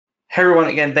Hey everyone,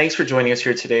 again, thanks for joining us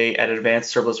here today at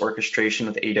Advanced Serverless Orchestration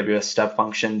with AWS Step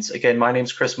Functions. Again, my name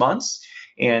is Chris Munz,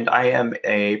 and I am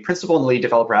a principal and lead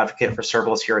developer advocate for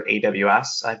serverless here at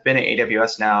AWS. I've been at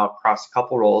AWS now across a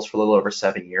couple roles for a little over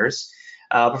 7 years,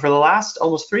 but for the last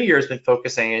almost 3 years, been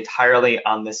focusing entirely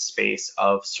on this space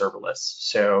of serverless.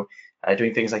 So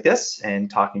doing things like this and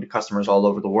talking to customers all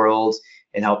over the world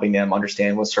and helping them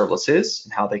understand what serverless is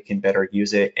and how they can better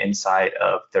use it inside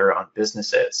of their own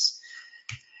businesses.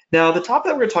 Now, the topic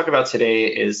that we're going to talk about today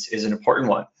is an important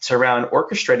one. It's around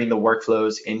orchestrating the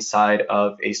workflows inside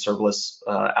of a serverless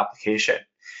application.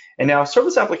 And now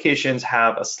serverless applications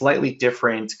have a slightly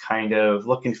different kind of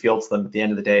look and feel to them at the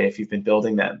end of the day if you've been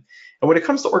building them. And when it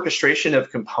comes to orchestration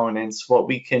of components, what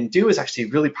we can do is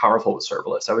actually really powerful with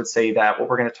serverless. I would say that what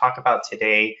we're going to talk about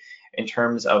today in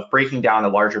terms of breaking down a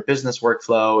larger business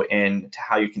workflow and to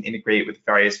how you can integrate with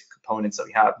various components that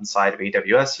we have inside of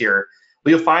AWS here, what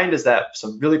you'll find is that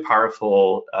some really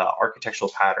powerful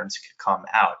architectural patterns can come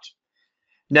out.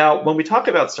 Now, when we talk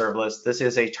about serverless, this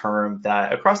is a term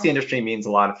that across the industry means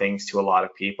a lot of things to a lot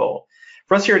of people.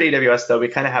 For us here at AWS, though, we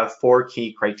kind of have four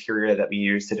key criteria that we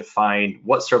use to define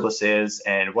what serverless is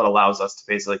and what allows us to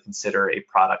basically consider a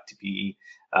product to be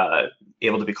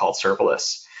able to be called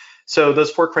serverless. So those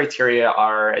four criteria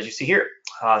are, as you see here.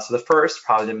 So the first,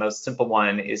 probably the most simple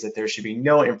one, is that there should be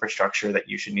no infrastructure that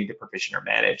you should need to provision or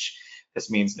manage. This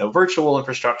means no virtual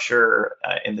infrastructure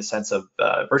in the sense of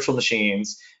virtual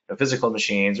machines, no physical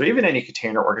machines, or even any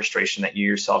container orchestration that you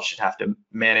yourself should have to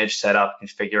manage, set up,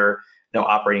 configure, no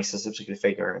operating systems to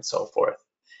configure, and so forth.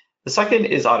 The second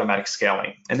is automatic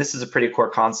scaling. And this is a pretty core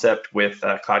concept with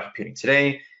cloud computing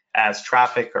today. As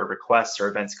traffic or requests or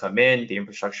events come in, the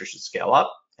infrastructure should scale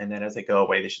up. And then as they go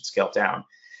away, they should scale down.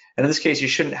 And in this case, you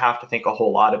shouldn't have to think a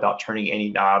whole lot about turning any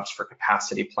knobs for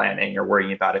capacity planning or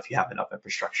worrying about if you have enough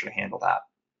infrastructure to handle that.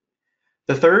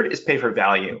 The third is pay for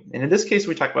value. And in this case,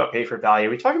 we talk about pay for value.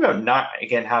 We talk about not,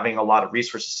 again, having a lot of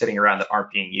resources sitting around that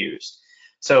aren't being used.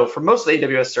 So for most of the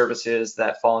AWS services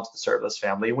that fall into the serverless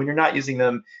family, when you're not using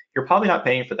them, you're probably not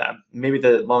paying for them. Maybe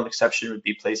the lone exception would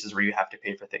be places where you have to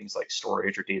pay for things like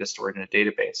storage or data stored in a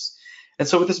database. And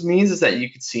so what this means is that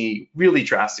you could see really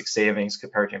drastic savings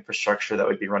compared to infrastructure that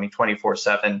would be running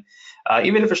 24/7,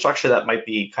 even infrastructure that might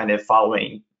be kind of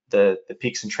following the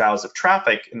peaks and troughs of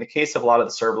traffic. In the case of a lot of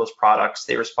the serverless products,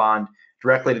 they respond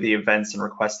directly to the events and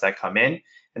requests that come in.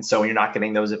 And so when you're not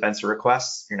getting those events or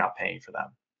requests, you're not paying for them.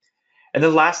 And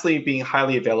then lastly, being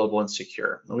highly available and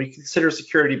secure. And we consider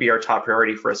security to be our top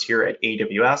priority for us here at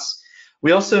AWS.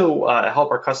 We also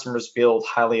help our customers build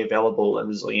highly available and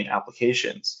resilient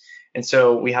applications. And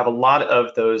so we have a lot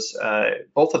of those,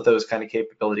 both of those kind of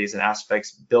capabilities and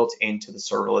aspects built into the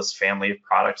serverless family of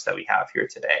products that we have here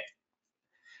today.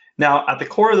 Now, at the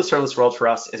core of the serverless world for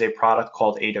us is a product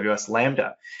called AWS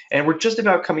Lambda. And we're just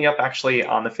about coming up actually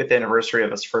on the 5th anniversary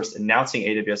of us first announcing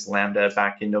AWS Lambda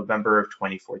back in November of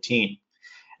 2014.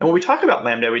 And when we talk about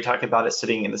Lambda, we talk about it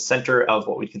sitting in the center of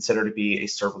what we consider to be a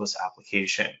serverless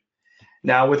application.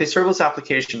 Now, with a serverless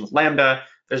application with Lambda,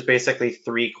 there's basically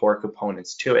three core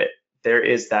components to it. There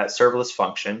is that serverless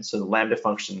function, so the Lambda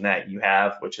function that you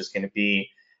have, which is going to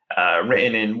be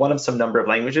written in one of some number of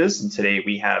languages. And today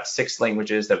we have 6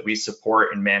 languages that we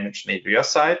support and manage on the AWS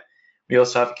side. We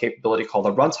also have a capability called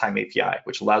a runtime API,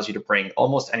 which allows you to bring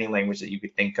almost any language that you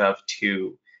could think of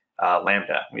to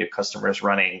Lambda. We have customers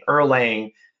running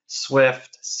Erlang,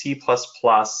 Swift, C++,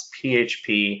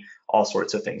 PHP, all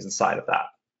sorts of things inside of that.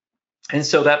 And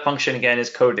so that function, again,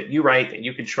 is code that you write, that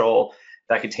you control,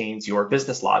 that contains your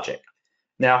business logic.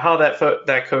 Now, how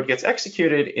that code gets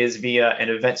executed is via an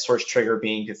event source trigger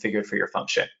being configured for your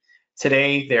function.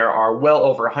 Today, there are well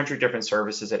over 100 different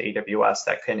services at AWS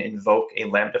that can invoke a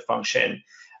Lambda function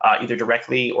either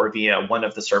directly or via one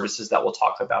of the services that we'll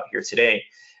talk about here today.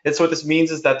 And so what this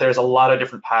means is that there's a lot of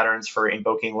different patterns for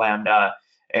invoking Lambda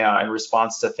in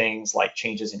response to things like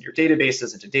changes in your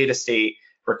databases into data state,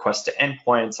 requests to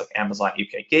endpoints like Amazon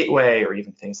API Gateway, or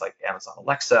even things like Amazon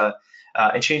Alexa,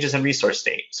 and changes in resource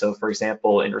state. So for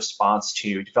example, in response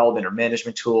to development or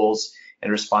management tools,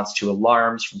 in response to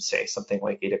alarms from say something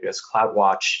like AWS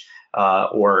CloudWatch,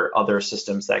 or other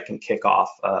systems that can kick off,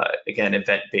 again,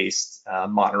 event-based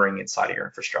monitoring inside of your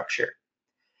infrastructure.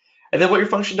 And then what your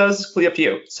function does is completely up to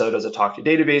you. So does it talk to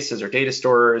databases or data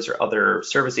stores or other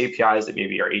service APIs that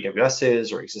maybe are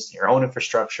AWS's or exist in your own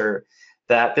infrastructure?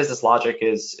 That business logic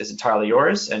is entirely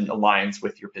yours and aligns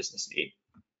with your business need.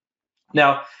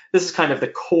 Now, this is kind of the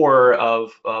core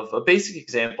of a basic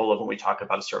example of when we talk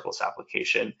about a serverless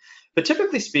application. But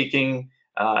typically speaking,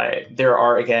 there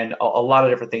are, again, a lot of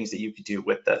different things that you could do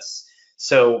with this.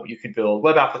 So you could build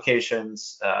web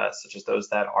applications, such as those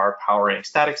that are powering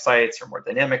static sites or more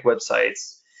dynamic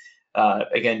websites,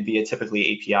 again, via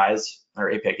typically APIs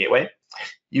or API gateway.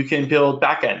 You can build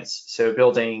backends, so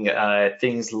building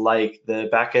things like the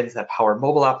backends that power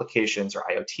mobile applications or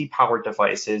IoT-powered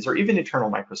devices or even internal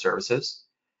microservices.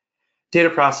 Data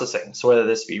processing, so whether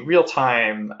this be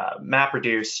real-time,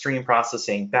 MapReduce, stream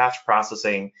processing, batch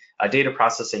processing, data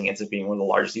processing ends up being one of the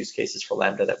largest use cases for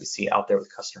Lambda that we see out there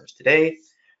with customers today.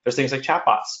 There's things like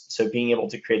chatbots, so being able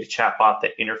to create a chatbot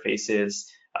that interfaces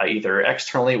either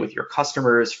externally with your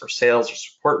customers for sales or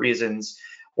support reasons,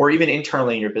 or even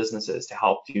internally in your businesses to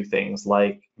help do things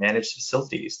like manage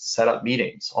facilities, to set up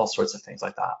meetings, all sorts of things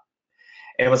like that.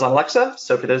 Amazon Alexa,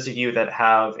 so for those of you that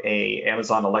have a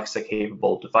Amazon Alexa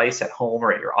capable device at home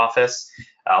or at your office,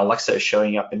 Alexa is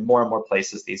showing up in more and more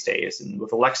places these days. And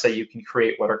with Alexa, you can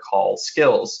create what are called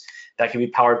skills that can be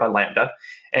powered by Lambda.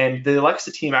 And the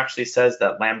Alexa team actually says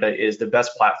that Lambda is the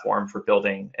best platform for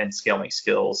building and scaling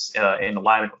skills in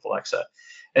alignment with Alexa.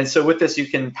 And so with this, you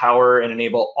can power and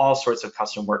enable all sorts of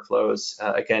custom workflows,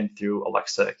 again, through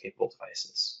Alexa capable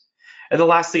devices. And then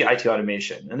lastly, IT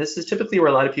automation. And this is typically where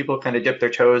a lot of people kind of dip their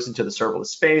toes into the serverless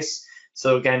space.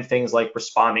 So again, things like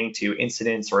responding to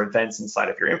incidents or events inside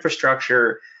of your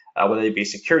infrastructure, whether they be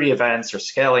security events or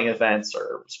scaling events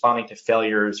or responding to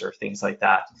failures or things like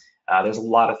that. There's a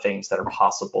lot of things that are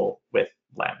possible with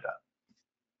Lambda.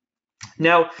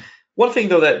 Now, one thing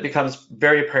though that becomes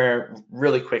very apparent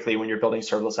really quickly when you're building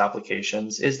serverless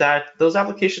applications is that those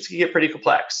applications can get pretty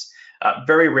complex.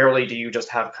 Very rarely do you just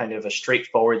have kind of a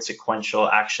straightforward sequential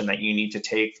action that you need to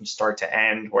take from start to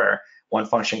end where one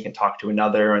function can talk to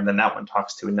another and then that one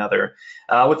talks to another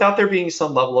without there being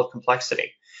some level of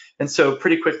complexity. And so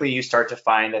pretty quickly you start to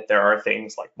find that there are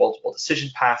things like multiple decision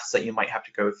paths that you might have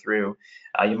to go through.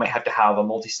 You might have to have a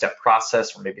multi-step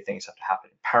process where maybe things have to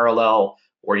happen in parallel,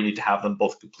 or you need to have them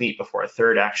both complete before a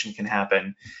third action can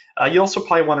happen. You also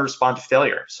probably want to respond to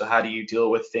failure. So how do you deal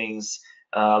with things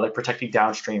like protecting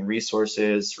downstream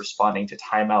resources, responding to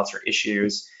timeouts or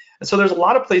issues. And so there's a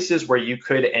lot of places where you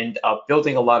could end up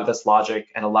building a lot of this logic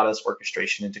and a lot of this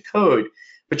orchestration into code.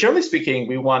 But generally speaking,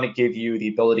 we want to give you the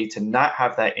ability to not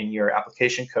have that in your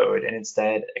application code and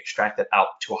instead extract it out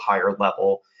to a higher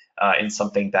level in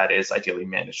something that is ideally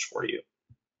managed for you.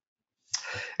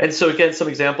 And so again, some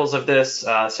examples of this.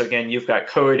 So again, you've got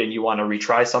code and you want to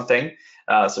retry something.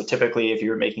 So typically if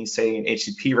you're making, say, an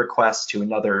HTTP request to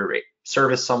another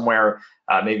service somewhere,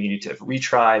 maybe you need to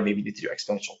retry, maybe you need to do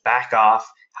exponential backoff.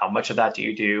 How much of that do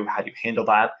you do? How do you handle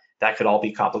that? That could all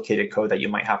be complicated code that you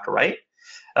might have to write.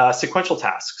 Sequential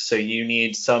tasks. So you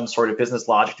need some sort of business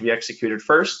logic to be executed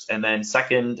first, and then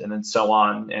second, and then so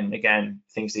on. And again,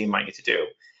 things that you might need to do.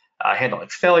 Handling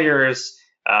failures,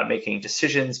 making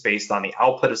decisions based on the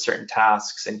output of certain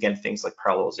tasks, and again, things like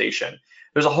parallelization.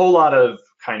 There's a whole lot of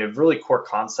kind of really core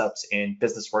concepts in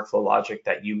business workflow logic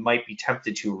that you might be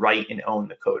tempted to write and own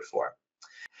the code for.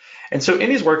 And so in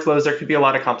these workflows, there could be a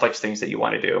lot of complex things that you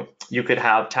want to do. You could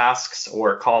have tasks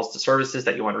or calls to services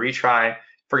that you want to retry.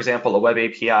 For example, a web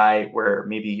API where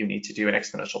maybe you need to do an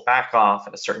exponential backoff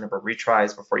and a certain number of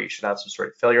retries before you should have some sort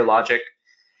of failure logic.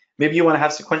 Maybe you want to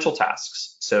have sequential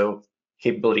tasks. So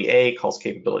capability A calls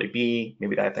capability B,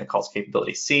 maybe that then calls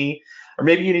capability C, or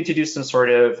maybe you need to do some sort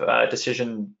of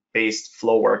decision-based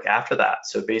flow work after that.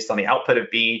 So based on the output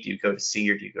of B, do you go to C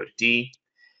or do you go to D?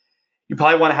 You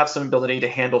probably want to have some ability to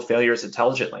handle failures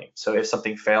intelligently. So if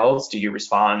something fails, do you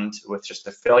respond with just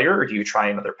a failure, or do you try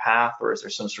another path, or is there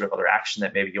some sort of other action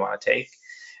that maybe you want to take?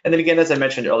 And then again, as I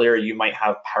mentioned earlier, you might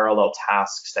have parallel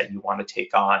tasks that you want to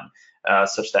take on,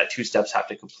 such that two steps have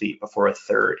to complete before a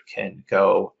third can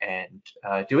go and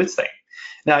do its thing.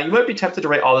 Now, you might be tempted to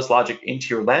write all this logic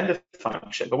into your Lambda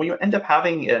function, but what you end up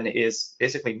having is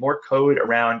basically more code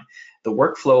around the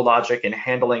workflow logic and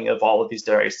handling of all of these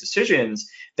various decisions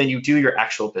than you do your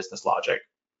actual business logic.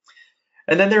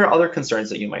 And then there are other concerns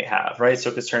that you might have, right?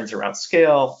 So concerns around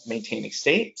scale, maintaining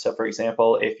state. So for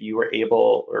example, if you were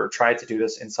able or tried to do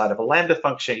this inside of a Lambda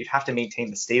function, you'd have to maintain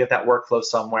the state of that workflow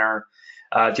somewhere.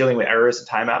 Dealing with errors and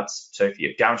timeouts. So if you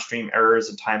have downstream errors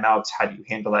and timeouts, how do you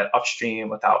handle that upstream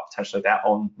without potentially that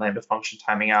own Lambda function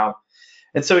timing out?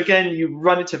 And so again, you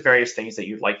run into various things that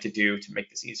you'd like to do to make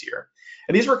this easier.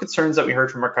 And these were concerns that we heard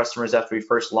from our customers after we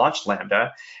first launched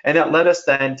Lambda, and that led us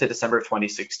then to December of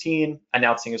 2016,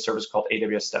 announcing a service called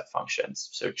AWS Step Functions.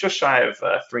 So just shy of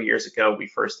 3 years ago, we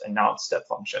first announced Step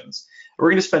Functions. We're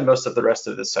going to spend most of the rest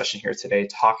of this session here today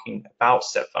talking about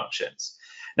Step Functions.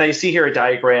 Now you see here a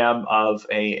diagram of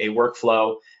a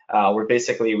workflow. where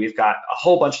basically we've got a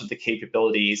whole bunch of the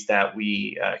capabilities that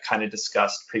we kind of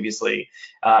discussed previously.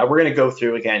 We're going to go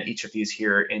through again each of these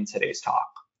here in today's talk.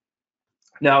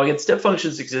 Now, again, step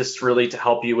functions exist really to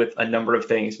help you with a number of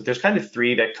things, but there's kind of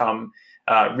three that come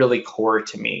really core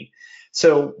to me.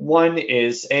 So one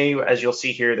is, as you'll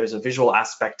see here, there's a visual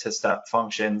aspect to step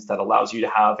functions that allows you to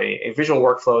have a visual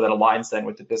workflow that aligns then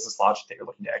with the business logic that you're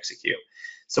looking to execute.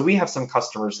 So we have some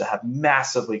customers that have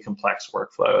massively complex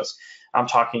workflows. I'm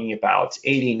talking about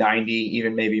 80, 90,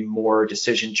 even maybe more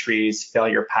decision trees,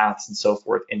 failure paths, and so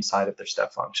forth inside of their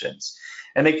step functions.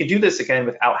 And they can do this again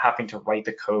without having to write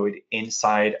the code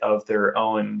inside of their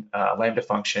own Lambda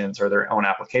functions or their own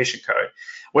application code,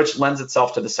 which lends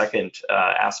itself to the second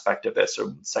aspect of this,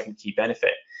 or second key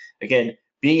benefit. Again,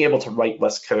 being able to write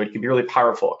less code can be really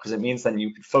powerful because it means then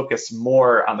you can focus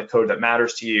more on the code that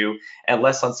matters to you and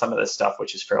less on some of this stuff,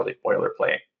 which is fairly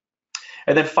boilerplate.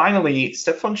 And then finally,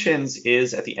 step functions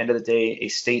is at the end of the day a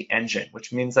state engine,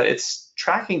 which means that it's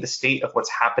tracking the state of what's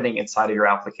happening inside of your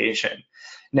application.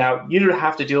 Now, you don't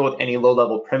have to deal with any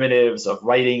low-level primitives of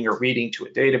writing or reading to a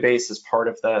database as part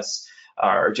of this,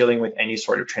 or dealing with any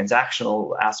sort of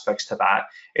transactional aspects to that.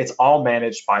 It's all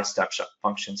managed by step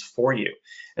functions for you.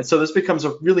 And so this becomes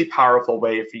a really powerful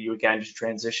way for you, again, to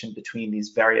transition between these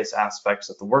various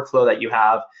aspects of the workflow that you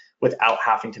have without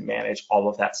having to manage all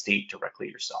of that state directly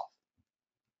yourself.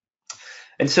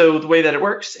 And so the way that it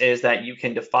works is that you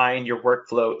can define your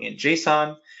workflow in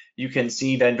JSON. You can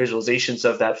see then visualizations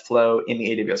of that flow in the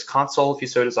AWS console if you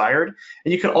so desired.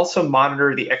 And you can also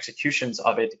monitor the executions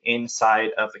of it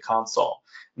inside of the console.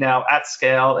 Now, at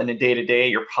scale and in day-to-day,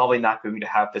 you're probably not going to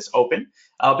have this open,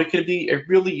 but it could be a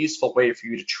really useful way for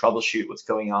you to troubleshoot what's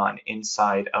going on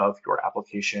inside of your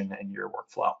application and your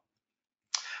workflow.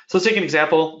 So let's take an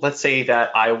example. Let's say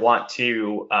that I want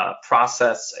to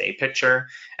process a picture.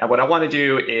 And what I want to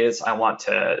do is I want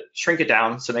to shrink it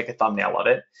down, so make a thumbnail of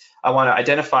it. I want to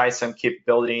identify some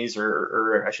capabilities,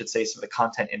 or I should say some of the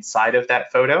content inside of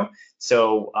that photo.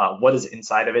 So what is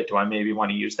inside of it? Do I maybe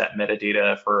want to use that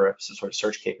metadata for some sort of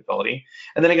search capability?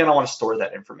 And then again, I want to store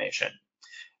that information.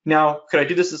 Now, could I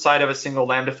do this inside of a single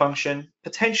Lambda function?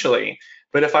 Potentially.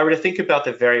 But if I were to think about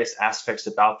the various aspects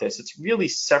about this, it's really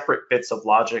separate bits of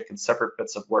logic and separate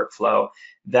bits of workflow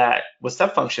that with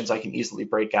step functions, I can easily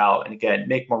break out and again,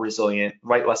 make more resilient,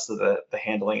 write less of the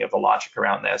handling of the logic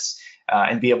around this,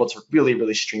 and be able to really,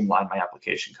 really streamline my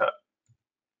application code.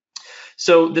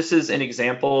 So this is an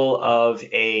example of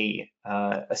a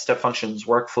step functions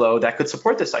workflow that could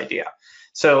support this idea.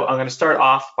 So I'm going to start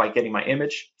off by getting my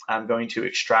image. I'm going to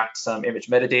extract some image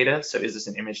metadata. So is this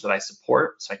an image that I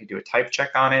support? So I can do a type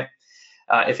check on it.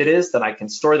 If it is, then I can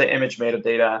store the image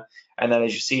metadata. And then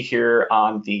as you see here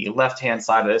on the left-hand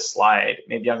side of this slide,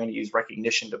 maybe I'm going to use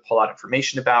recognition to pull out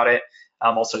information about it.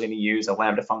 I'm also going to use a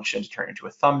Lambda function to turn it into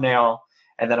a thumbnail.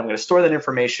 And then I'm going to store that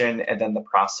information, and then the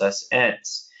process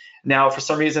ends. Now, for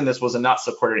some reason, this was a not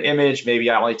supported image. Maybe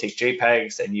I only take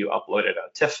JPEGs and you uploaded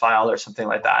a TIFF file or something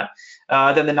like that.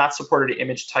 Then the not supported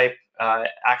image type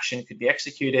action could be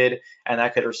executed, and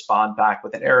that could respond back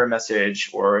with an error message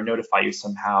or notify you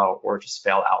somehow, or just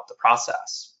fail out the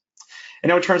process. And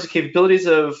now in terms of capabilities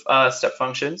of step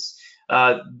functions,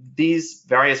 these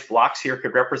various blocks here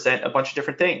could represent a bunch of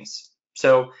different things.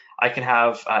 So I can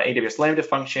have AWS Lambda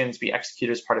functions be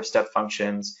executed as part of step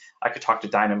functions. I could talk to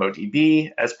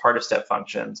DynamoDB as part of step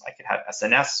functions. I could have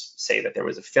SNS say that there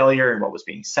was a failure in what was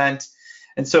being sent.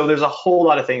 And so there's a whole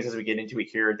lot of things as we get into it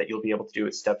here that you'll be able to do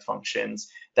with step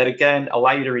functions that, again,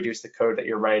 allow you to reduce the code that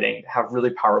you're writing, have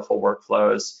really powerful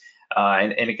workflows,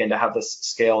 and again, to have this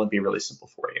scale and be really simple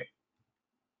for you.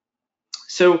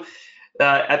 So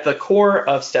at the core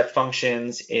of step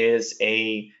functions is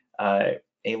a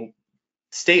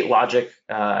state logic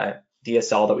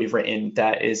DSL that we've written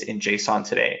that is in JSON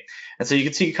today. And so you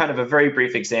can see kind of a very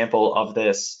brief example of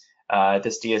this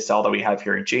DSL that we have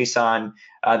here in JSON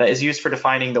that is used for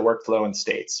defining the workflow and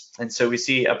states. And so we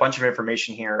see a bunch of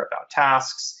information here about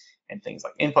tasks and things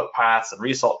like input paths and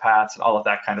result paths and all of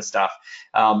that kind of stuff.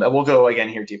 And we'll go again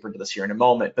here deeper into this here in a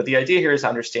moment. But the idea here is to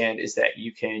understand is that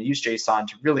you can use JSON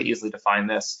to really easily define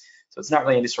this. So it's not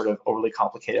really any sort of overly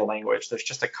complicated language. There's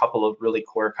just a couple of really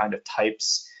core kind of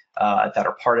types that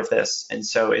are part of this. And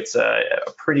so it's a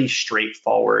pretty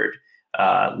straightforward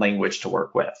language to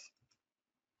work with.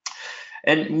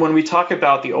 And when we talk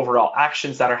about the overall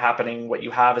actions that are happening, what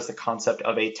you have is the concept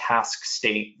of a task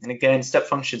state. And again, step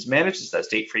functions manages that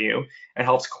state for you and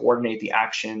helps coordinate the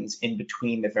actions in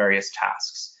between the various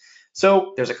tasks.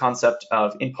 So there's a concept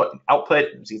of input and output.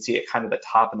 As you can see at kind of the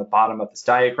top and the bottom of this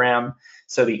diagram.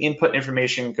 So the input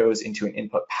information goes into an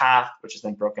input path, which is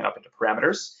then broken up into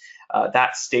parameters.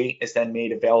 That state is then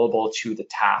made available to the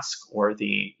task or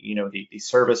the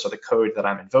service or the code that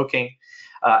I'm invoking.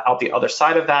 Out the other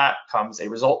side of that comes a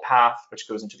result path, which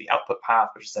goes into the output path,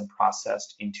 which is then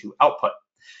processed into output.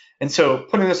 And so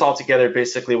putting this all together,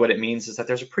 basically what it means is that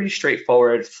there's a pretty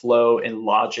straightforward flow and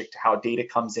logic to how data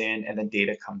comes in and then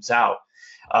data comes out.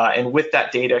 And with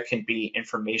that data can be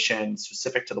information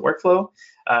specific to the workflow.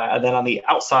 And then on the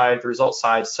outside, the result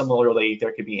side, similarly,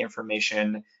 there could be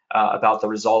information about the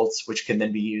results, which can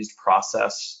then be used,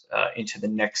 processed into the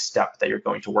next step that you're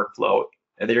going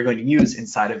to use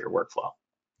inside of your workflow.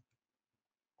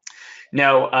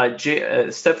 Now,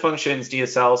 Step Functions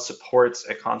DSL supports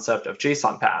a concept of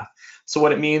JSON path. So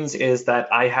what it means is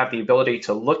that I have the ability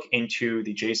to look into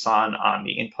the JSON on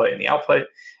the input and the output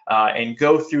and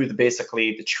go through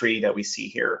basically the tree that we see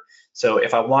here. So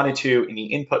if I wanted to, in the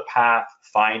input path,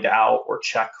 find out or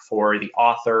check for the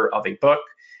author of a book,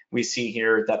 we see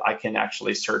here that I can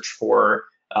actually search for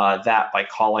that by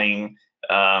calling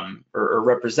or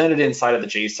represented inside of the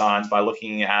JSON by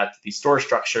looking at the store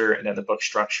structure and then the book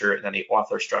structure and then the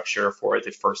author structure for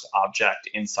the first object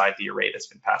inside the array that's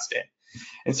been passed in.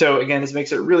 And so again, this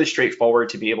makes it really straightforward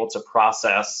to be able to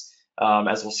process,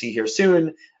 as we'll see here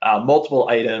soon, multiple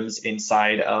items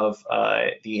inside of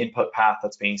the input path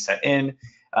that's being set in.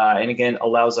 And again,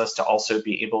 allows us to also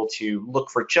be able to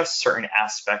look for just certain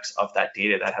aspects of that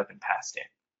data that have been passed in.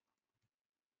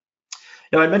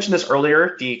 Now, I mentioned this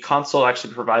earlier, the console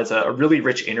actually provides a really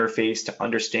rich interface to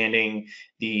understanding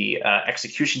the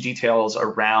execution details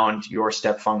around your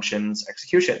step functions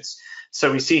executions.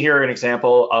 So we see here an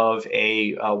example of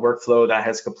a workflow that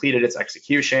has completed its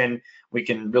execution. We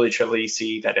can really truly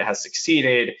see that it has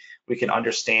succeeded. We can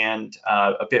understand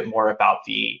a bit more about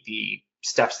the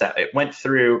steps that it went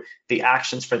through, the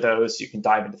actions for those. You can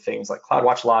dive into things like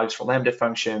CloudWatch logs for Lambda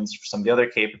functions, for some of the other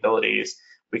capabilities.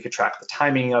 We could track the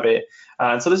timing of it.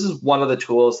 And so this is one of the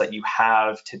tools that you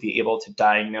have to be able to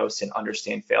diagnose and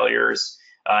understand failures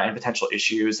and potential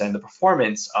issues and the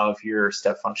performance of your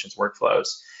step functions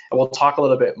workflows. And we'll talk a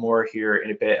little bit more here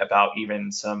in a bit about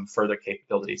even some further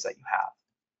capabilities that you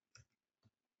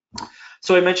have.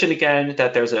 So I mentioned again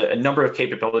that there's a number of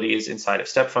capabilities inside of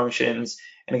step functions.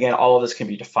 And again, all of this can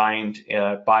be defined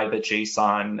by the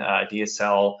JSON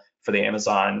DSL for the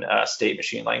Amazon state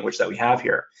machine language that we have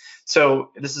here.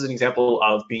 So this is an example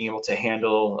of being able to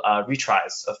handle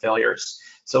retries of failures.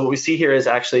 So what we see here is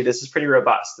actually this is pretty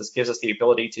robust. This gives us the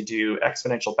ability to do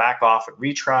exponential backoff and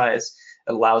retries.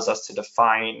 It allows us to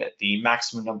define the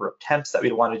maximum number of attempts that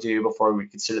we'd want to do before we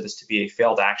consider this to be a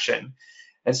failed action.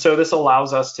 And so this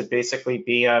allows us to basically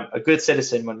be a good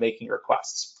citizen when making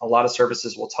requests. A lot of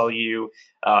services will tell you,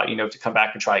 to come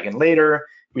back and try again later.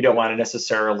 We don't want to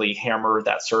necessarily hammer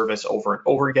that service over and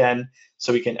over again.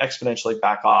 So we can exponentially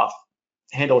back off,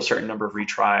 handle a certain number of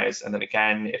retries, and then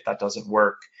again, if that doesn't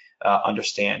work,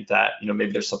 understand that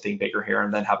maybe there's something bigger here,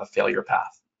 and then have a failure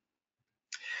path.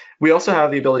 We also have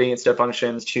the ability in step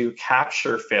functions to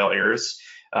capture failures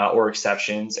or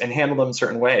exceptions and handle them in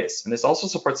certain ways. And this also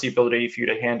supports the ability for you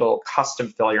to handle custom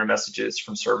failure messages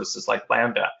from services like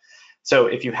Lambda. So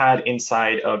if you had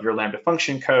inside of your Lambda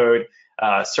function code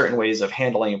certain ways of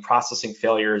handling and processing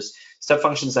failures, Step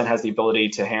Functions then has the ability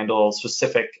to handle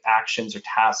specific actions or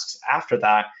tasks after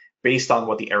that based on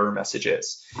what the error message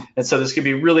is. And so this can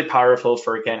be really powerful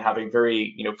for, again, having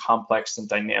very complex and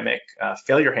dynamic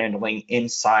failure handling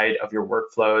inside of your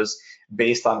workflows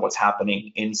based on what's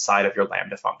happening inside of your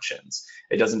Lambda functions.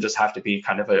 It doesn't just have to be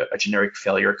kind of a generic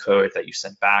failure code that you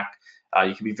send back.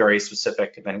 You can be very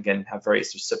specific and then again have very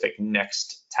specific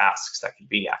next tasks that can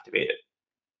be activated.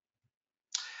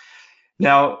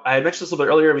 Now, I had mentioned this a little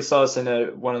bit earlier, we saw this in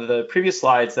one of the previous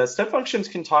slides, that Step Functions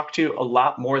can talk to a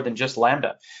lot more than just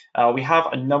Lambda. We have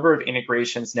a number of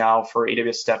integrations now for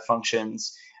AWS Step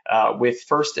Functions with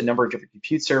first a number of different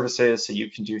compute services, so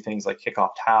you can do things like kick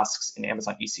off tasks in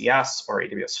Amazon ECS or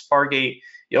AWS Fargate.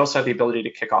 You also have the ability to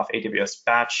kick off AWS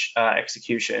batch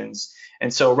executions.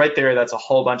 And so right there, that's a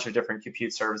whole bunch of different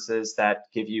compute services that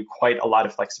give you quite a lot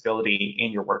of flexibility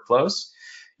in your workflows.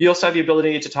 You also have the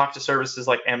ability to talk to services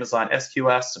like Amazon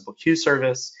SQS, Simple Queue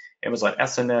Service, Amazon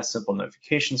SNS, Simple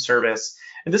Notification Service.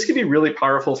 And this can be really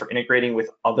powerful for integrating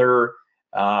with other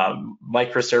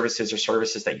microservices or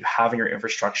services that you have in your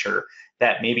infrastructure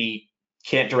that maybe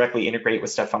can't directly integrate with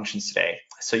Step Functions today.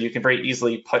 So you can very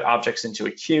easily put objects into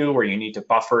a queue where you need to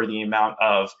buffer the amount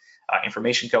of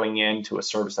information going in to a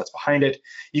service that's behind it.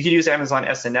 You can use Amazon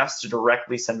SNS to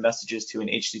directly send messages to an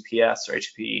HTTPS or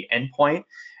HTTP endpoint.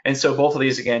 And so both of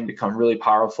these, again, become really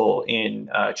powerful in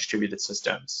distributed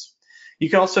systems. You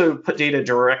can also put data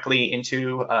directly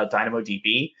into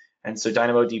DynamoDB And so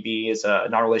DynamoDB is a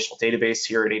non-relational database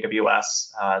here at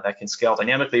AWS that can scale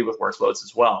dynamically with workloads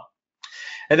as well.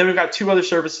 And then we've got two other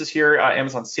services here,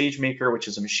 Amazon SageMaker, which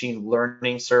is a machine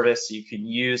learning service. You can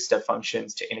use step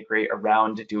functions to integrate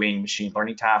around doing machine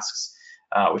learning tasks,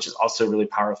 which is also really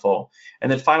powerful.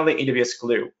 And then finally, AWS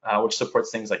Glue, which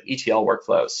supports things like ETL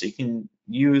workflows. So you can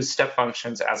use step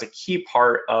functions as a key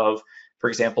part of, for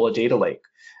example, a data lake,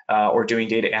 or doing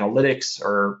data analytics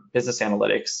or business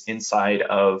analytics inside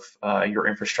of your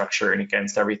infrastructure and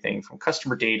against everything from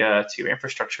customer data to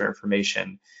infrastructure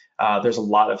information. There's a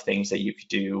lot of things that you could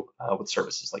do with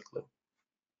services like Glue.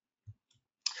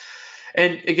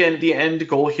 And again, the end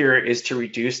goal here is to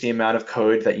reduce the amount of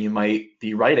code that you might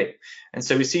be writing. And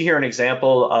so we see here an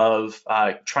example of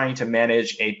trying to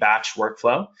manage a batch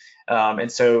workflow.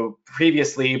 And so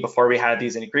previously, before we had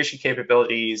these integration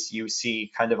capabilities, you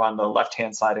see kind of on the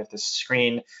left-hand side of the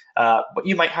screen what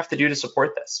you might have to do to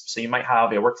support this. So you might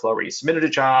have a workflow where you submitted a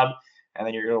job, and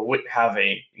then you're going to have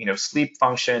a sleep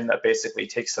function that basically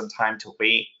takes some time to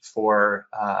wait for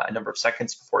a number of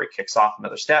seconds before it kicks off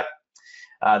another step.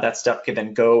 That step can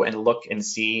then go and look and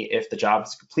see if the job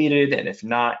is completed, and if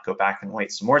not, go back and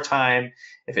wait some more time.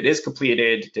 If it is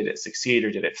completed, did it succeed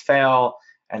or did it fail?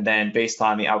 And then based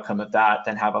on the outcome of that,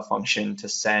 then have a function to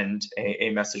send a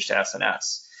message to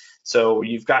SNS. So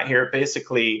you've got here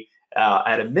basically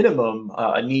at a minimum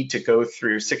a need to go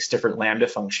through 6 different Lambda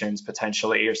functions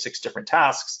potentially, or 6 different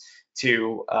tasks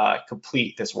to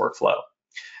complete this workflow.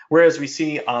 Whereas we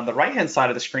see on the right-hand side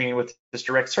of the screen with this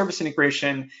direct service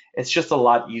integration, it's just a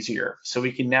lot easier. So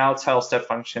we can now tell step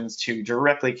functions to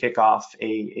directly kick off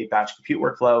a batch compute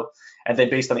workflow, and then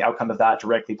based on the outcome of that,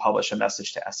 directly publish a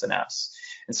message to SNS.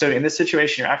 And so in this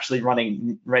situation, you're actually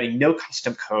writing no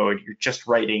custom code, you're just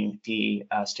writing the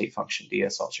state function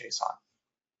DSL JSON.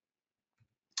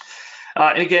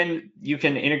 And again, you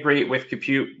can integrate with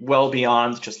compute well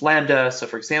beyond just Lambda. So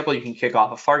for example, you can kick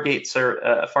off a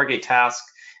Fargate task.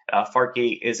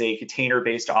 Fargate is a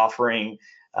container-based offering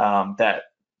that,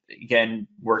 again,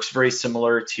 works very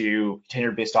similar to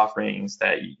container-based offerings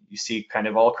that you see kind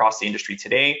of all across the industry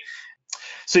today.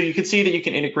 So you can see that you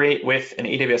can integrate with an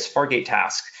AWS Fargate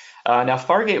task. Now,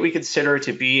 Fargate we consider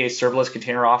to be a serverless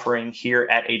container offering here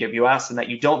at AWS, and that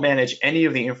you don't manage any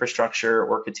of the infrastructure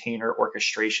or container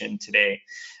orchestration today.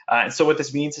 And so what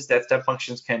this means is that step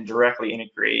functions can directly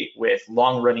integrate with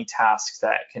long-running tasks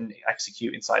that can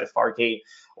execute inside of Fargate,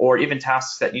 or even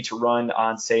tasks that need to run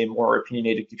on, say, more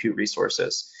opinionated compute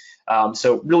resources.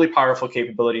 So really powerful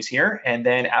capabilities here. And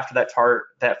then after that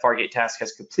Fargate task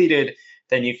has completed,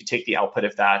 then you can take the output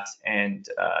of that and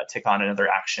take on another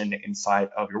action inside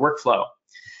of your workflow.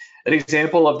 An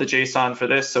example of the JSON for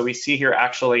this, so we see here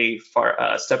actually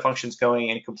step functions going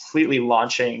and completely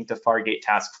launching the Fargate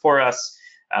task for us.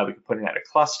 We can put in at a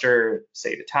cluster,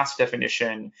 say the task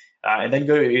definition, and then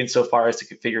go insofar as to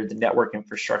configure the network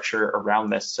infrastructure around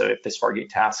this. So if this Fargate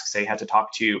task, say, had to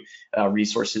talk to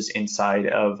resources inside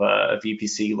of a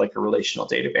VPC, like a relational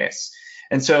database.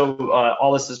 And so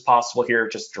all this is possible here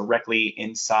just directly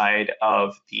inside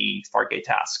of the Fargate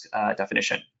task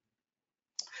definition.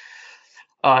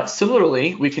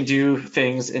 Similarly, we can do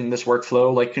things in this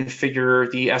workflow like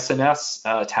configure the SNS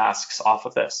tasks off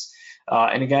of this.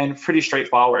 And again, pretty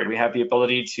straightforward. We have the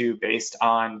ability to, based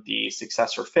on the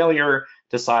success or failure,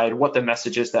 decide what the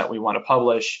messages that we want to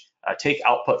publish, take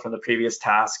output from the previous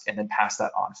task, and then pass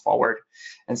that on forward.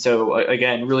 And so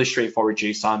again, really straightforward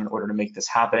JSON in order to make this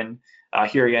happen.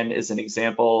 Here again is an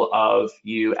example of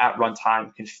you at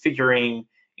runtime configuring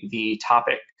the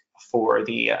topic for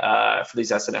these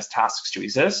SNS tasks to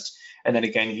exist. And then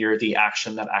again, here the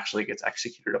action that actually gets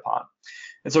executed upon.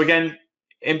 And so again,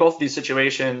 in both of these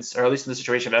situations, or at least in the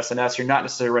situation of SNS, you're not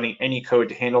necessarily running any code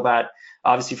to handle that.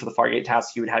 Obviously, for the Fargate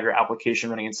task, you would have your application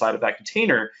running inside of that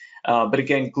container. But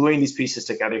again, gluing these pieces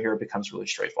together here becomes really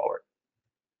straightforward.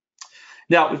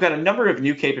 Now, we've got a number of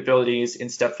new capabilities in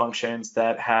step functions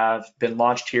that have been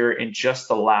launched here in just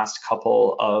the last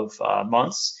couple of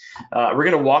months. We're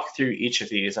going to walk through each of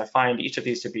these. I find each of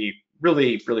these to be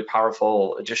really, really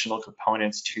powerful additional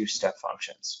components to step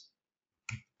functions.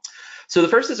 So the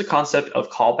first is a concept of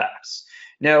callbacks.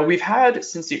 Now, we've had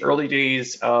since the early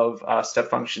days of step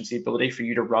functions the ability for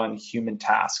you to run human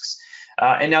tasks.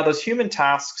 And now those human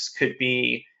tasks could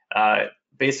be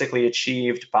basically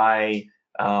achieved by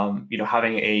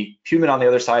having a human on the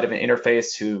other side of an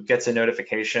interface who gets a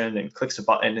notification and clicks a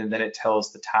button, and then it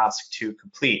tells the task to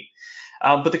complete.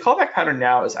 But the callback pattern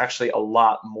now is actually a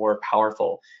lot more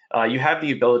powerful. You have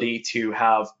the ability to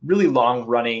have really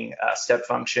long-running step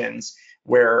functions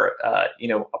where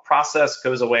a process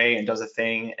goes away and does a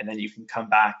thing, and then you can come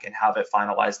back and have it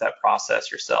finalize that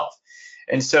process yourself.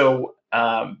 And so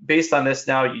based on this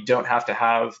now, you don't have to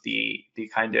have the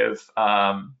kind of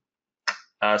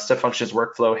step functions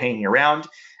workflow hanging around.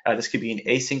 This could be an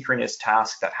asynchronous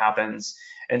task that happens.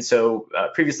 And so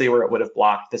previously where it would have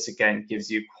blocked, this again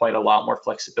gives you quite a lot more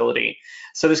flexibility.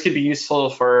 So this could be useful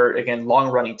for, again, long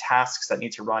running tasks that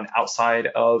need to run outside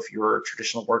of your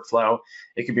traditional workflow.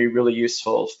 It could be really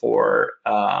useful for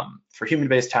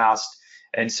human-based tasks.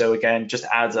 And so again, just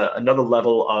adds another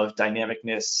level of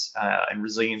dynamicness and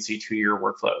resiliency to your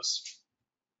workflows.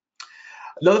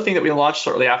 Another thing that we launched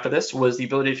shortly after this was the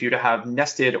ability for you to have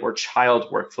nested or child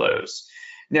workflows.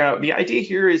 Now, the idea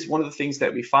here is one of the things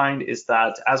that we find is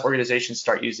that as organizations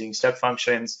start using step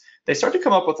functions, they start to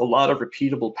come up with a lot of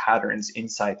repeatable patterns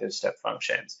inside those step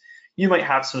functions. You might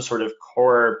have some sort of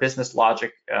core business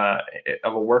logic of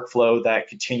a workflow that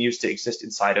continues to exist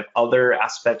inside of other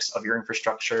aspects of your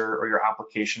infrastructure or your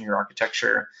application, your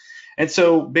architecture. And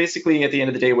so basically at the end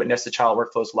of the day, what nested child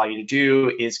workflows allow you to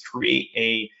do is create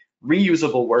a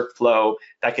reusable workflow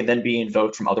that can then be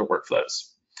invoked from other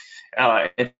workflows.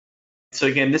 And so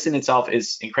again, this in itself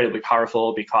is incredibly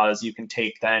powerful because you can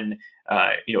take then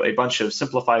a bunch of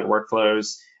simplified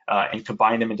workflows and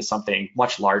combine them into something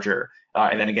much larger,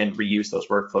 and then again reuse those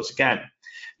workflows again.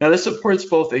 Now this supports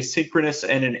both a synchronous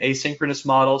and an asynchronous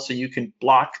model, so you can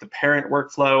block the parent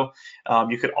workflow.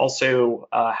 You could also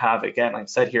have, again, like I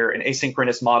said here, an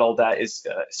asynchronous model that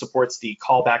supports the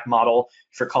callback model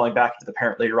for calling back to the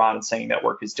parent later on and saying that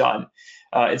work is done.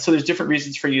 And so there's different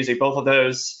reasons for using both of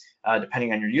those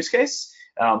depending on your use case.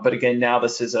 But again, now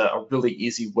this is a really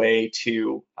easy way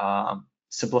to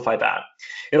simplify that.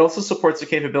 It also supports the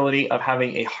capability of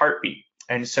having a heartbeat.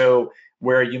 And so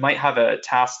where you might have a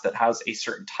task that has a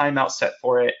certain timeout set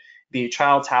for it, the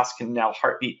child task can now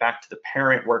heartbeat back to the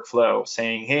parent workflow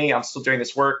saying, hey, I'm still doing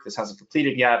this work, this hasn't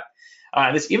completed yet.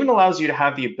 This even allows you to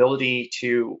have the ability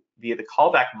to, via the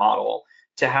callback model,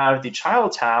 to have the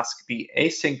child task be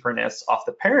asynchronous off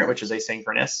the parent, which is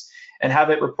asynchronous, and have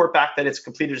it report back that it's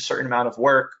completed a certain amount of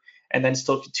work, and then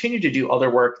still continue to do other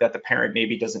work that the parent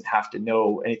maybe doesn't have to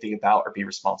know anything about or be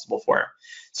responsible for.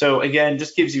 So again,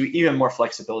 just gives you even more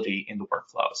flexibility in the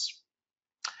workflows.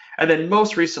 And then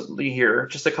most recently here,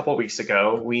 just a couple of weeks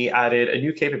ago, we added a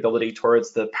new capability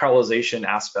towards the parallelization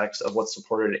aspects of what's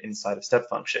supported inside of step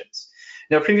functions.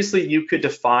 Now, previously you could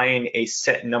define a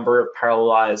set number of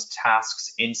parallelized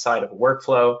tasks inside of a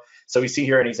workflow. So we see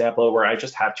here an example where I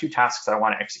just have two tasks that I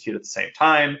want to execute at the same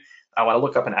time. I want to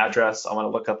look up an address, I want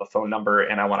to look up a phone number,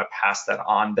 and I want to pass that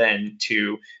on then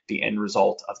to the end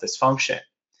result of this function.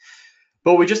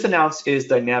 But what we just announced is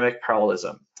dynamic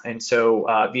parallelism. And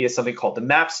so via something called the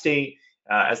map state,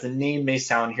 as the name may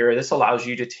sound here, this allows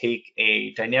you to take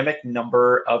a dynamic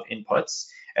number of inputs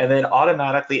and then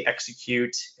automatically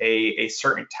execute a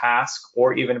certain task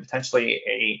or even potentially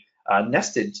a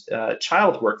nested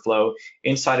child workflow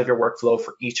inside of your workflow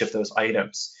for each of those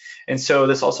items. And so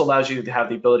this also allows you to have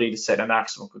the ability to set a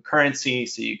maximum concurrency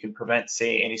so you can prevent,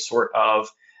 say, any sort of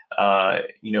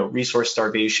resource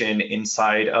starvation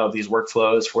inside of these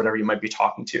workflows for whatever you might be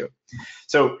talking to.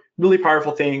 So really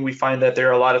powerful thing. We find that there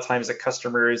are a lot of times that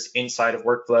customers inside of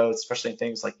workflows, especially in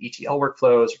things like ETL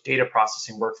workflows or data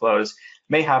processing workflows,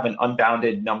 may have an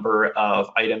unbounded number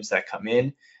of items that come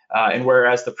in. And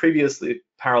whereas the previously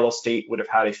parallel state would have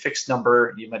had a fixed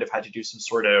number, you might have had to do some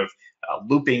sort of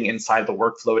looping inside the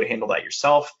workflow to handle that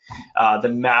yourself. The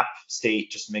map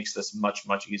state just makes this much,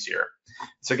 much easier.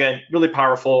 So again, really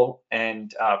powerful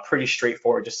and pretty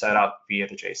straightforward to set up via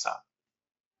the JSON.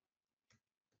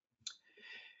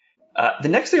 The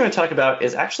next thing I want to talk about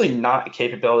is actually not a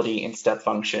capability in step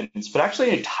functions, but actually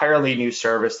an entirely new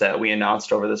service that we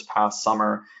announced over this past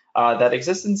summer that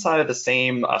exists inside of the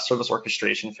same service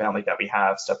orchestration family that we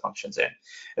have step functions in.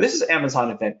 And this is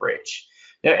Amazon Event Bridge.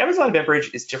 Now, Amazon Event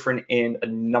Bridge is different in a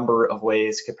number of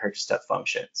ways compared to step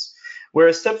functions.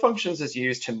 Whereas step functions is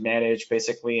used to manage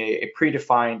basically a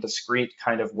predefined, discrete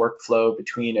kind of workflow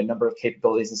between a number of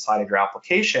capabilities inside of your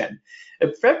application,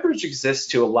 Event Bridge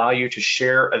exists to allow you to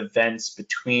share events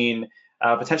between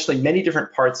potentially many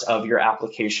different parts of your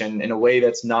application in a way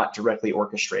that's not directly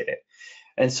orchestrated.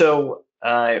 And so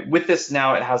with this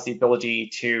now, it has the ability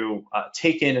to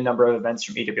take in a number of events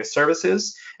from AWS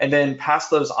services and then pass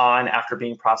those on after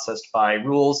being processed by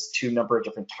rules to a number of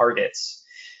different targets.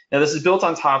 Now, this is built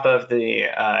on top of the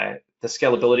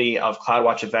scalability of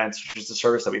CloudWatch events, which is the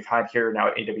service that we've had here now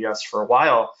at AWS for a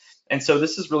while. And so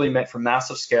this is really meant for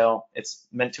massive scale. It's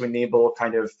meant to enable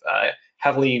kind of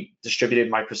heavily distributed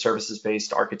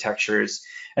microservices-based architectures.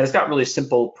 And it's got really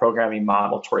simple programming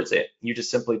model towards it. You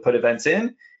just simply put events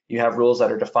in, you have rules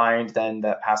that are defined then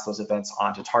that pass those events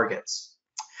on to targets.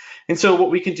 And so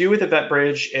what we can do with Event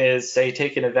Bridge is say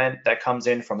take an event that comes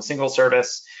in from a single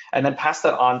service and then pass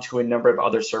that on to a number of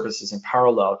other services in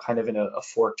parallel, kind of in a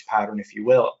forked pattern, if you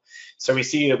will. So we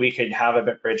see that we could have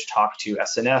Event Bridge talk to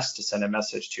SNS to send a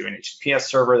message to an HTTPS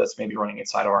server that's maybe running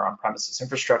inside of our on-premises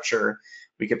infrastructure.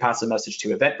 We could pass a message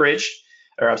to Event Bridge,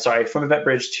 or I'm sorry, from Event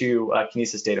Bridge to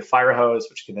Kinesis Data Firehose,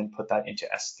 which can then put that into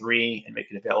S3 and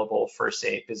make it available for,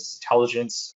 say, business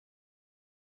intelligence.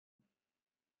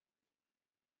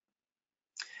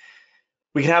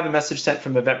 We can have a message sent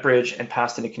from Event Bridge and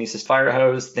passed into Kinesis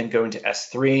Firehose, then go into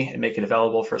S3 and make it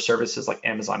available for services like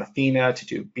Amazon Athena to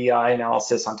do BI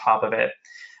analysis on top of it.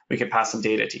 We can pass some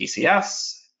data to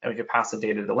ECS, and we can pass some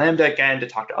data to Lambda again to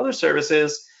talk to other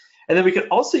services. And then we could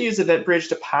also use Event Bridge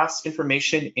to pass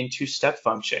information into step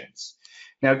functions.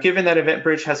 Now, given that Event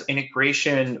Bridge has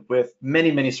integration with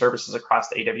many, many services across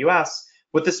the AWS,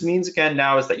 what this means again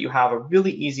now is that you have a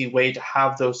really easy way to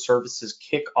have those services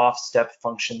kick off step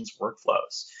functions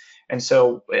workflows. And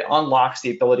so it unlocks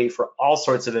the ability for all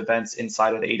sorts of events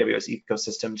inside of the AWS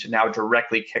ecosystem to now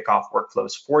directly kick off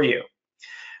workflows for you.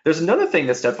 There's another thing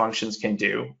that step functions can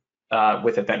do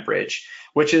with Event Bridge,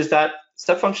 which is that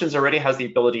step functions already has the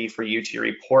ability for you to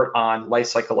report on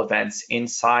lifecycle events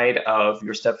inside of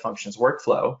your step functions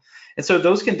workflow. And so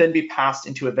those can then be passed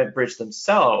into Event Bridge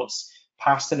themselves,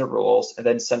 passed into rules, and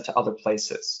then sent to other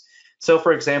places. So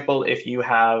for example, if you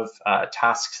have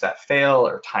tasks that fail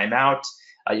or timeout,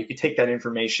 you could take that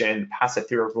information, pass it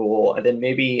through a rule, and then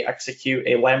maybe execute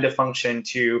a Lambda function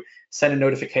to send a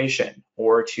notification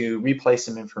or to replay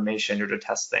some information or to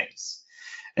test things.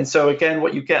 And so again,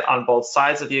 what you get on both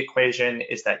sides of the equation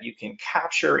is that you can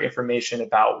capture information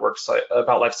about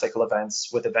lifecycle events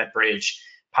with Event Bridge,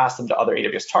 pass them to other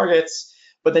AWS targets,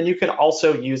 but then you can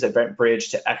also use Event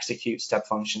Bridge to execute step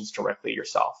functions directly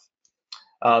yourself.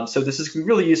 So this is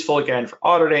really useful, again, for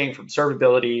auditing, for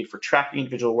observability, for tracking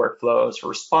individual workflows, for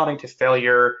responding to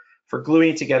failure, for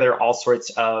gluing together all sorts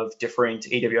of different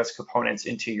AWS components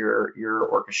into your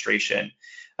orchestration.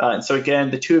 And so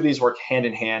again, the two of these work hand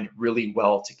in hand really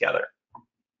well together.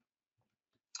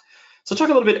 So talk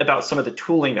a little bit about some of the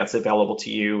tooling that's available to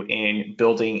you in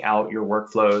building out your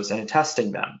workflows and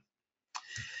testing them.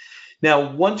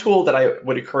 Now, one tool that I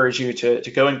would encourage you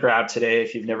to go and grab today,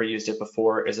 if you've never used it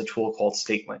before, is a tool called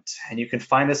Statement. And you can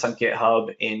find this on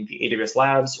GitHub in the AWS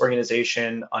Labs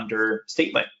organization under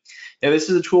Statement. Now, this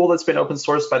is a tool that's been open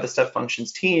sourced by the Step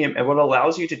Functions team, and what it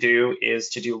allows you to do is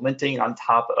to do linting on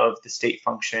top of the state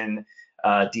function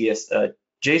JSON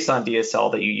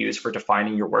DSL that you use for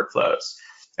defining your workflows.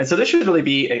 And so this should really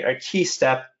be a key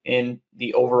step in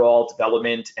the overall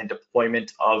development and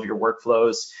deployment of your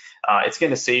workflows. It's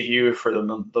going to save you for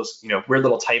those weird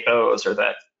little typos or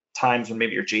that times when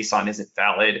maybe your JSON isn't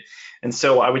valid. And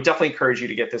so I would definitely encourage you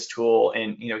to get this tool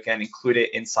and again include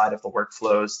it inside of the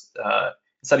workflows,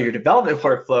 inside of your development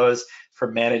workflows for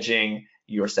managing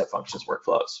your step functions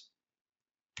workflows.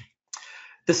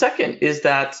 The second is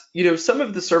that some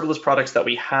of the serverless products that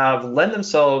we have lend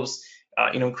themselves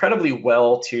incredibly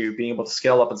well to being able to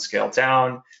scale up and scale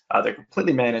down. They're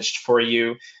completely managed for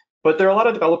you. But there are a lot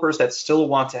of developers that still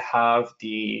want to have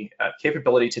the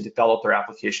capability to develop their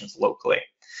applications locally.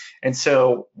 And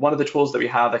so one of the tools that we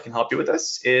have that can help you with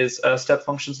this is a Step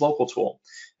Functions local tool.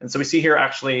 And so we see here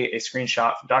actually a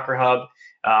screenshot from Docker Hub.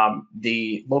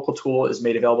 The local tool is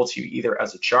made available to you either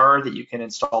as a jar that you can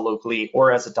install locally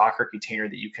or as a Docker container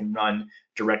that you can run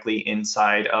directly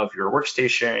inside of your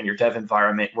workstation, your dev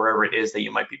environment, wherever it is that you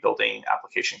might be building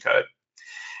application code.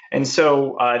 And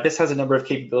so this has a number of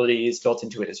capabilities built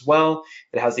into it as well.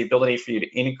 It has the ability for you to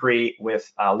integrate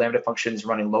with Lambda functions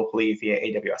running locally via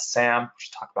AWS SAM,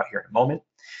 which we'll talk about here in a moment.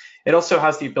 It also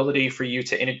has the ability for you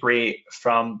to integrate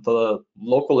from the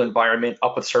local environment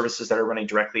up with services that are running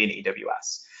directly in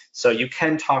AWS. So you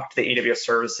can talk to the AWS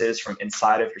services from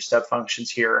inside of your step functions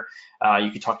here.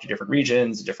 You can talk to different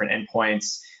regions, different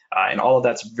endpoints. And all of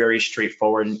that's very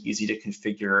straightforward and easy to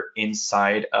configure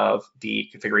inside of the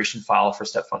configuration file for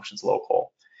Step Functions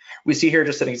Local. We see here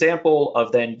just an example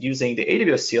of then using the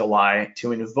AWS CLI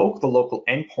to invoke the local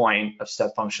endpoint of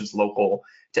Step Functions Local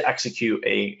to execute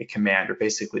a command or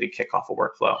basically to kick off a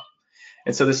workflow.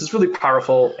 And so this is really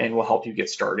powerful and will help you get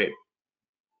started.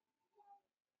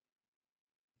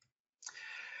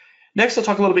 Next, I'll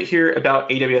talk a little bit here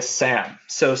about AWS SAM.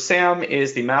 So SAM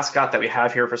is the mascot that we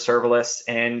have here for serverless,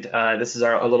 and this is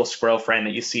our little squirrel friend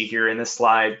that you see here in this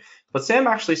slide. But SAM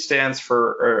actually stands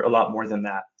for a lot more than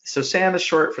that. So SAM is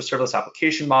short for Serverless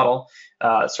Application Model.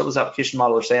 Serverless Application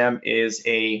Model, or SAM, is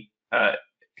a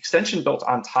extension built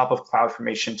on top of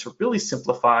CloudFormation to really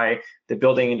simplify the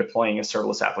building and deploying of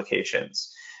serverless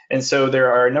applications. And so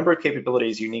there are a number of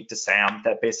capabilities unique to SAM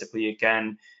that basically,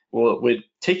 again, would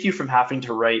take you from having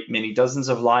to write many dozens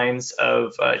of lines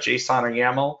of JSON or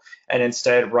YAML and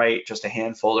instead write just a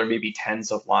handful or maybe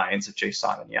tens of lines of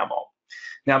JSON and YAML.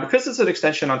 Now, because it's an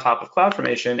extension on top of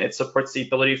CloudFormation, it supports the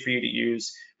ability for you to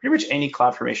use pretty much any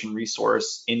CloudFormation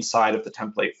resource inside of the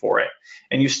template for it.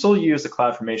 And you still use the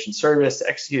CloudFormation service to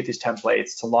execute these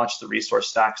templates to launch the resource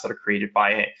stacks that are created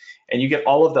by it. And you get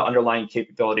all of the underlying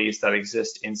capabilities that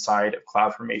exist inside of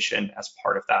CloudFormation as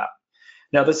part of that.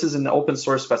 Now, this is an open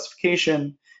source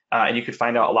specification, and you could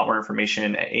find out a lot more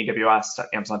information at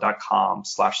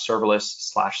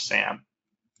aws.amazon.com/serverless/SAM.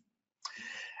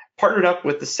 Partnered up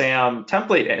with the SAM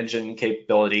template engine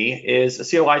capability is a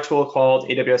CLI tool called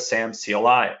AWS SAM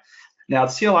CLI. Now,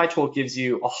 the CLI tool gives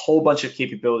you a whole bunch of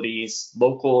capabilities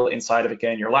local inside of,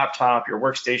 again, your laptop, your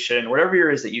workstation, whatever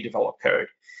it is that you develop code.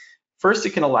 First,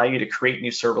 it can allow you to create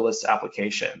new serverless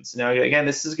applications. Now, again,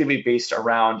 this is going to be based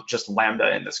around just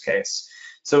Lambda in this case.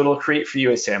 So it'll create for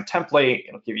you a SAM template.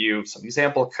 It'll give you some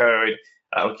example code.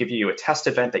 It'll give you a test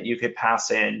event that you could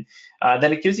pass in.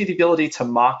 Then it gives you the ability to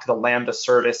mock the Lambda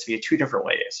service via two different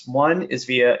ways. One is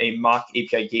via a mock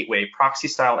API gateway proxy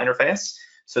style interface.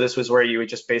 So this was where you would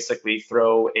just basically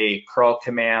throw a curl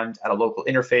command at a local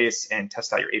interface and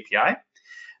test out your API.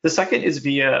 The second is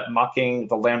via mocking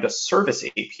the Lambda service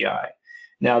API.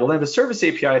 Now, the Lambda service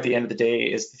API at the end of the day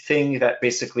is the thing that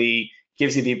basically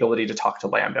gives you the ability to talk to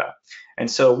Lambda. And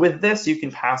so with this, you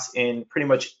can pass in pretty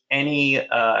much any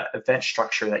event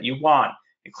structure that you want,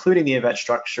 including the event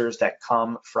structures that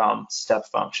come from step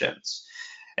functions.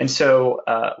 And so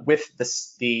with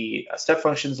the step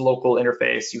functions local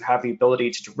interface, you have the ability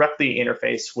to directly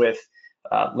interface with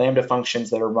Lambda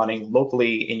functions that are running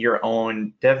locally in your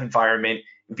own dev environment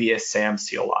via SAM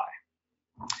CLI.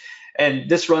 And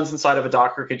this runs inside of a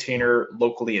Docker container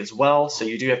locally as well. So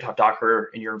you do have to have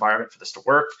Docker in your environment for this to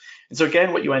work. And so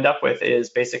again, what you end up with is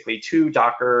basically two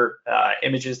Docker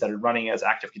images that are running as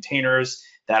active containers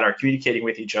that are communicating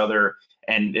with each other.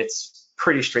 And it's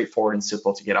pretty straightforward and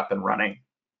simple to get up and running.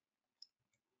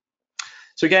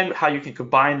 So again, how you can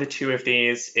combine the two of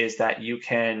these is that you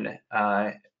can,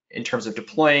 in terms of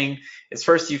deploying, is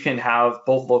first you can have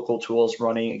both local tools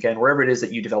running, again, wherever it is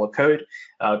that you develop code,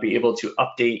 be able to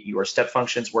update your step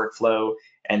functions workflow,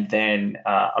 and then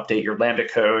update your Lambda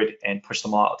code and push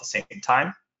them all at the same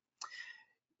time.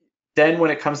 Then when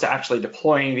it comes to actually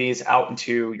deploying these out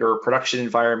into your production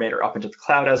environment or up into the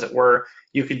cloud, as it were,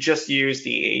 you can just use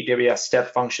the AWS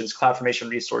Step Functions CloudFormation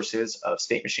resources of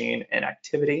state machine and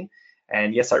activity.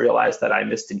 And yes, I realize that I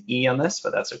missed an E on this,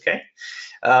 but that's okay.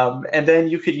 And then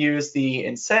you could use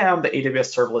in SAM, the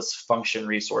AWS Serverless function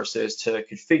resources to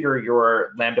configure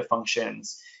your Lambda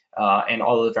functions and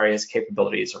all of the various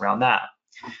capabilities around that.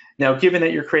 Now, given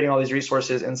that you're creating all these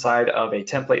resources inside of a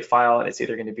template file, and it's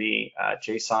either going to be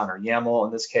JSON or YAML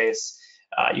in this case,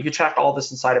 you can track all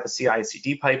this inside of a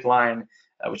CI/CD pipeline,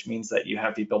 which means that you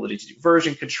have the ability to do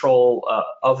version control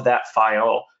of that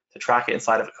file, to track it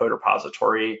inside of a code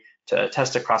repository, to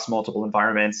test across multiple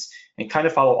environments, and kind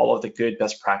of follow all of the good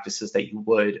best practices that you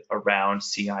would around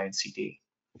CI and CD.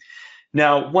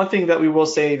 Now, one thing that we will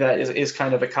say that is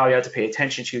kind of a caveat to pay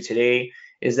attention to today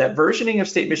is that versioning of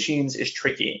state machines is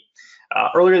tricky.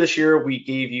 Earlier this year, we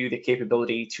gave you the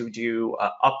capability to do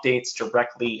updates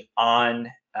directly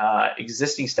on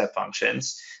existing step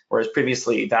functions, whereas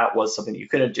previously that was something that you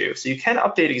couldn't do. So you can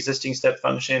update existing step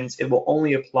functions. It will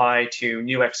only apply to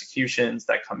new executions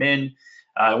that come in.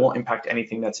 It won't impact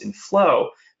anything that's in flow.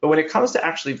 But when it comes to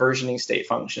actually versioning state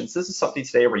functions, this is something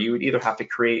today where you would either have to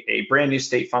create a brand new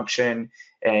state function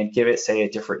and give it, say, a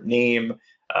different name,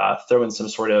 throw in some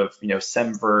sort of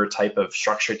semver type of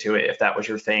structure to it if that was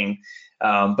your thing.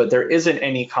 But there isn't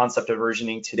any concept of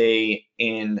versioning today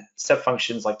in step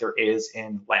functions like there is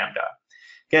in Lambda.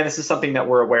 Again, this is something that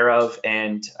we're aware of,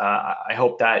 and I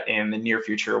hope that in the near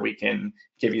future we can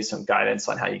give you some guidance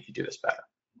on how you can do this better.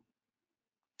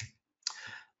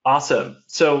 Awesome.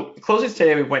 So closing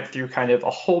today, we went through kind of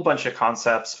a whole bunch of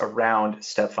concepts around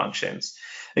step functions.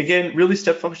 Again, really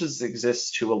step functions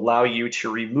exist to allow you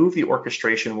to remove the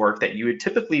orchestration work that you would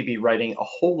typically be writing a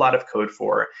whole lot of code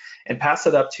for and pass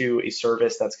it up to a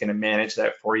service that's going to manage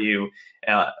that for you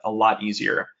a lot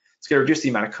easier. It's going to reduce the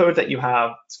amount of code that you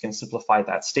have. It's going to simplify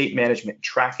that state management and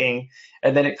tracking.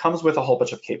 And then it comes with a whole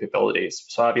bunch of capabilities.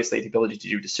 So obviously the ability to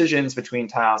do decisions between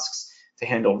tasks, to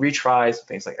handle retries,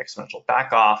 things like exponential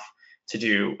backoff, to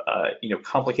do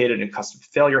complicated and custom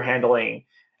failure handling,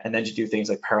 and then to do things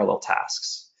like parallel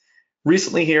tasks.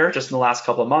 Recently here, just in the last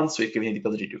couple of months, we've given you the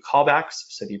ability to do callbacks,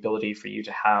 so the ability for you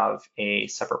to have a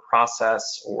separate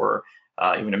process or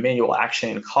even a manual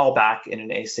action callback in an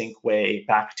async way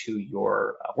back to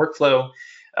your workflow.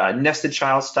 Nested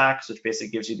child stacks, which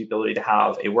basically gives you the ability to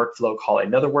have a workflow call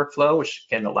another workflow, which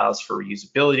again allows for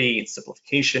reusability and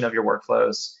simplification of your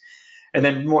workflows. And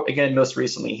then most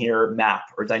recently here, map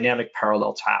or dynamic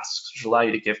parallel tasks, which allow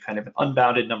you to give kind of an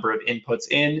unbounded number of inputs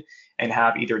in and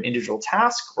have either an individual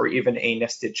task or even a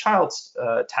nested child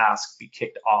task be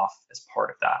kicked off as part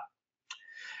of that.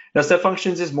 Now, Step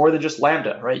Functions is more than just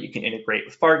Lambda, right? You can integrate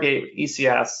with Fargate, with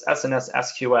ECS, SNS,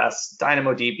 SQS,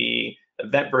 DynamoDB,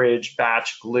 EventBridge,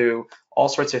 Batch, Glue, all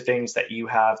sorts of things that you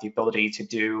have the ability to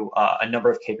do a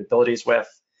number of capabilities with.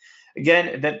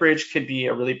 Again, EventBridge could be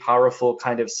a really powerful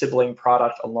kind of sibling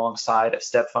product alongside of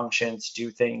Step Functions to do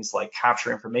things like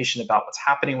capture information about what's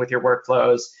happening with your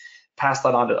workflows, pass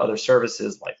that on to other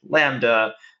services like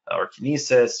Lambda or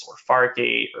Kinesis or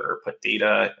Fargate, or put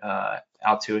data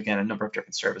out to, again, a number of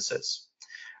different services.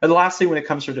 And lastly, when it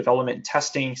comes to development and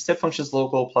testing, Step Functions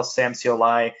Local plus SAM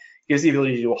CLI gives the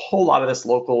ability to do a whole lot of this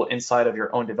local inside of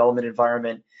your own development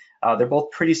environment. They're both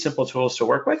pretty simple tools to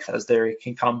work with, as they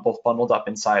can come both bundled up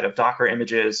inside of Docker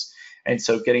images. And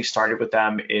so getting started with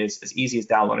them is as easy as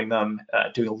downloading them,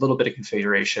 doing a little bit of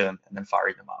configuration, and then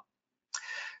firing them up.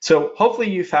 So hopefully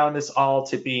you found this all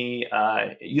to be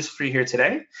useful for you here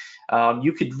today.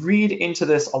 You could read into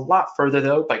this a lot further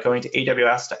though by going to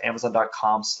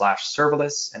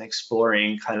aws.amazon.com/serverless and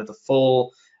exploring kind of the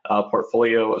full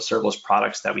portfolio of serverless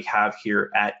products that we have here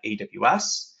at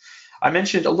AWS. I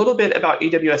mentioned a little bit about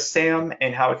AWS SAM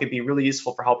and how it could be really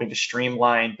useful for helping to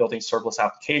streamline building serverless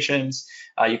applications.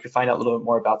 You can find out a little bit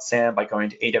more about SAM by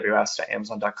going to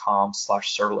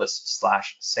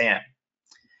aws.amazon.com/serverless/SAM.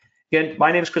 Again,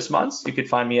 my name is Chris Munz. You could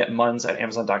find me at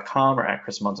munz@amazon.com or at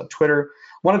Chris Munz on Twitter.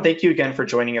 I want to thank you again for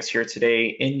joining us here today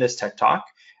in this Tech Talk.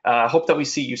 Hope that we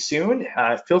see you soon.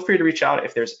 Feel free to reach out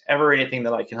if there's ever anything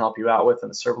that I can help you out with in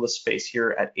the serverless space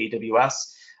here at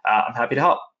AWS. I'm happy to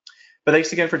help. But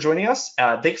thanks again for joining us.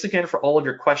 Thanks again for all of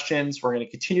your questions. We're going to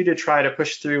continue to try to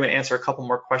push through and answer a couple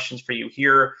more questions for you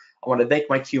here. I want to thank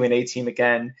my Q&A team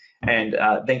again, and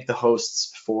thank the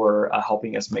hosts for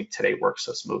helping us make today work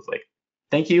so smoothly.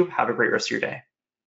 Thank you. Have a great rest of your day.